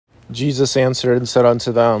Jesus answered and said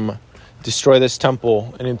unto them, destroy this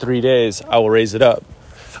temple, and in 3 days I will raise it up.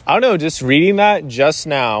 I don't know, just reading that just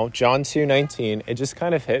now, John 2:19, it just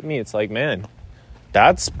kind of hit me. It's like, man,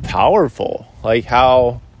 that's powerful. Like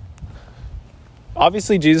how,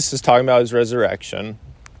 obviously Jesus is talking about his resurrection.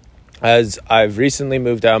 As I've recently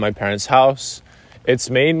moved out of my parents' house, it's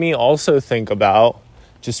made me also think about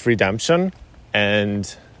just redemption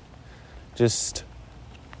and just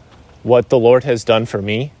what the Lord has done for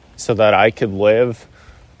me so that I could live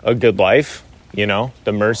a good life, the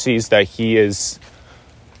mercies that he has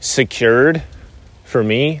secured for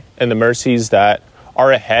me and the mercies that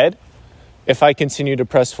are ahead if I continue to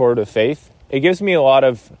press forward with faith. It gives me a lot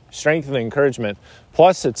of strength and encouragement.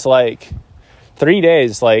 Plus, it's like 3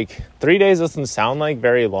 days. 3 days doesn't sound like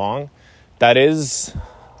very long. That is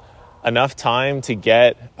enough time to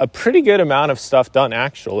get a pretty good amount of stuff done,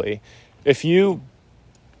 actually. If you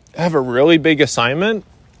have a really big assignment,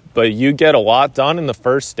 but you get a lot done in the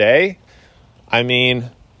first day,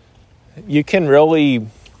 you can really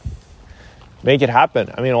make it happen.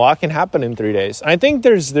 A lot can happen in 3 days. I think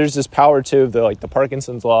there's this power too, the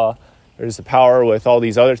Parkinson's law. There's the power with all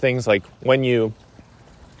these other things. Like when you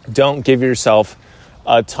don't give yourself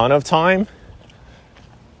a ton of time,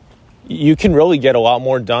 you can really get a lot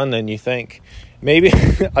more done than you think. Maybe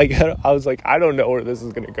I was like, I don't know where this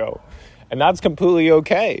is going to go. And that's completely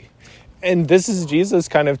okay. And this is Jesus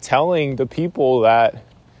kind of telling the people that,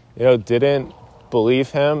 didn't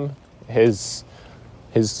believe him, his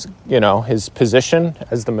position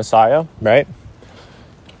as the Messiah, right?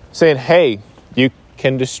 Saying, hey, you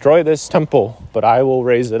can destroy this temple, but I will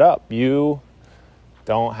raise it up. You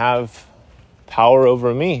don't have power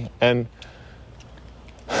over me. And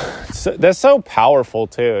that's so powerful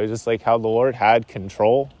too. It's just like how the Lord had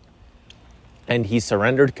control and he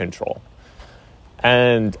surrendered control.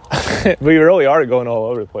 And we really are going all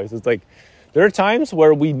over the place. It's like there are times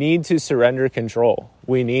where we need to surrender control.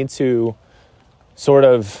 We need to sort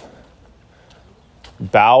of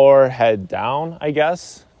bow our head down, I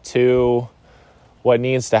guess, to what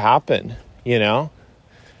needs to happen,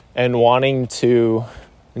 and wanting to,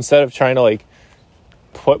 instead of trying to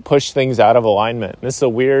push things out of alignment. This is a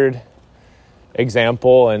weird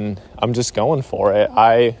example, and I'm just going for it.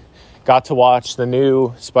 I got to watch the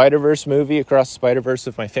new Spider-Verse movie, Across the Spider-Verse,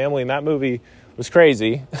 with my family, and that movie was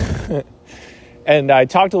crazy. And I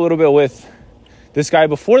talked a little bit with this guy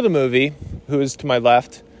before the movie, who is to my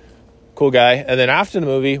left, cool guy. And then after the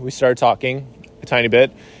movie, we started talking a tiny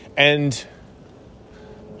bit. And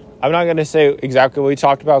I'm not going to say exactly what we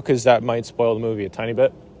talked about because that might spoil the movie a tiny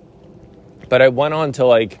bit. But I went on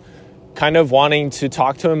to kind of wanting to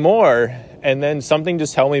talk to him more. And then something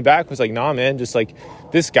just held me back. Was like, nah, man, just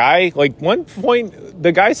this guy, one point,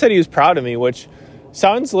 the guy said he was proud of me, which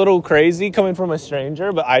sounds a little crazy coming from a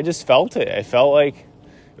stranger, but I just felt it. I felt like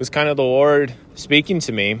it was kind of the Lord speaking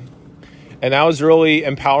to me. And that was really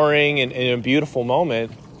empowering and a beautiful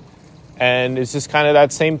moment. And it's just kind of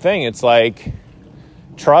that same thing. It's like,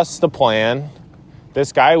 trust the plan.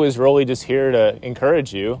 This guy was really just here to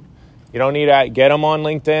encourage you. You don't need to get him on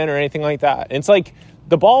LinkedIn or anything like that. It's like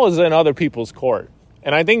the ball is in other people's court.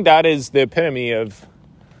 And I think that is the epitome of,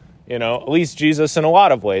 at least Jesus in a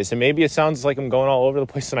lot of ways. And maybe it sounds like I'm going all over the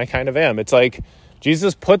place, and I kind of am. It's like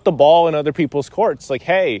Jesus put the ball in other people's courts. Like,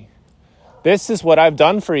 hey, this is what I've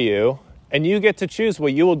done for you, and you get to choose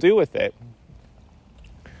what you will do with it.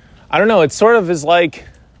 I don't know. It sort of is like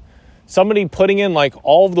somebody putting in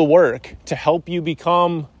all of the work to help you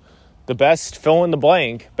become the best fill in the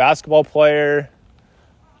blank, basketball player,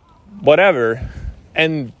 whatever.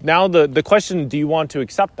 And now the question, do you want to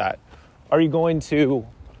accept that? Are you going to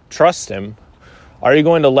trust him? Are you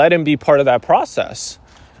going to let him be part of that process?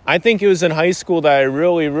 I think it was in high school that I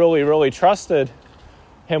really, really, really trusted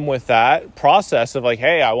him with that process of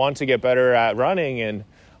hey, I want to get better at running and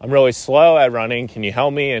I'm really slow at running. Can you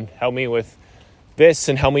help me and help me with this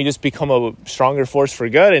and help me just become a stronger force for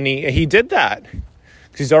good? And he did that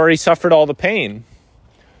because he's already suffered all the pain.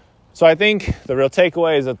 So I think the real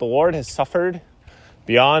takeaway is that the Lord has suffered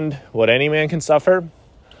beyond what any man can suffer,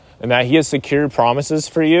 and that he has secured promises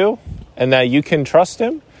for you, and that you can trust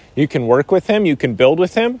him, you can work with him, you can build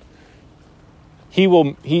with him.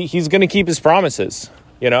 He's going to keep his promises.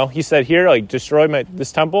 He said here, destroy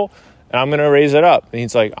this temple, and I'm going to raise it up. And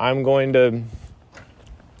he's like, I'm going to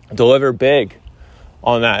deliver big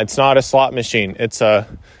on that. It's not a slot machine. It's a,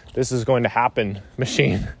 this is going to happen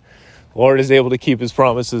machine. The Lord is able to keep his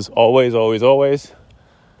promises always, always, always.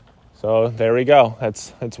 So there we go.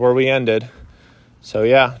 That's where we ended. So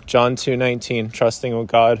yeah, John 2:19, trusting what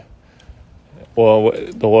God,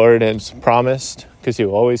 the Lord has promised, because he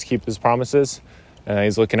will always keep his promises. and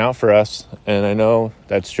he's looking out for us. And I know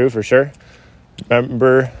that's true for sure.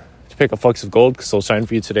 Remember to pick up Flecks of gold, because they'll shine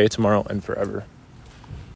for you today, tomorrow, and forever.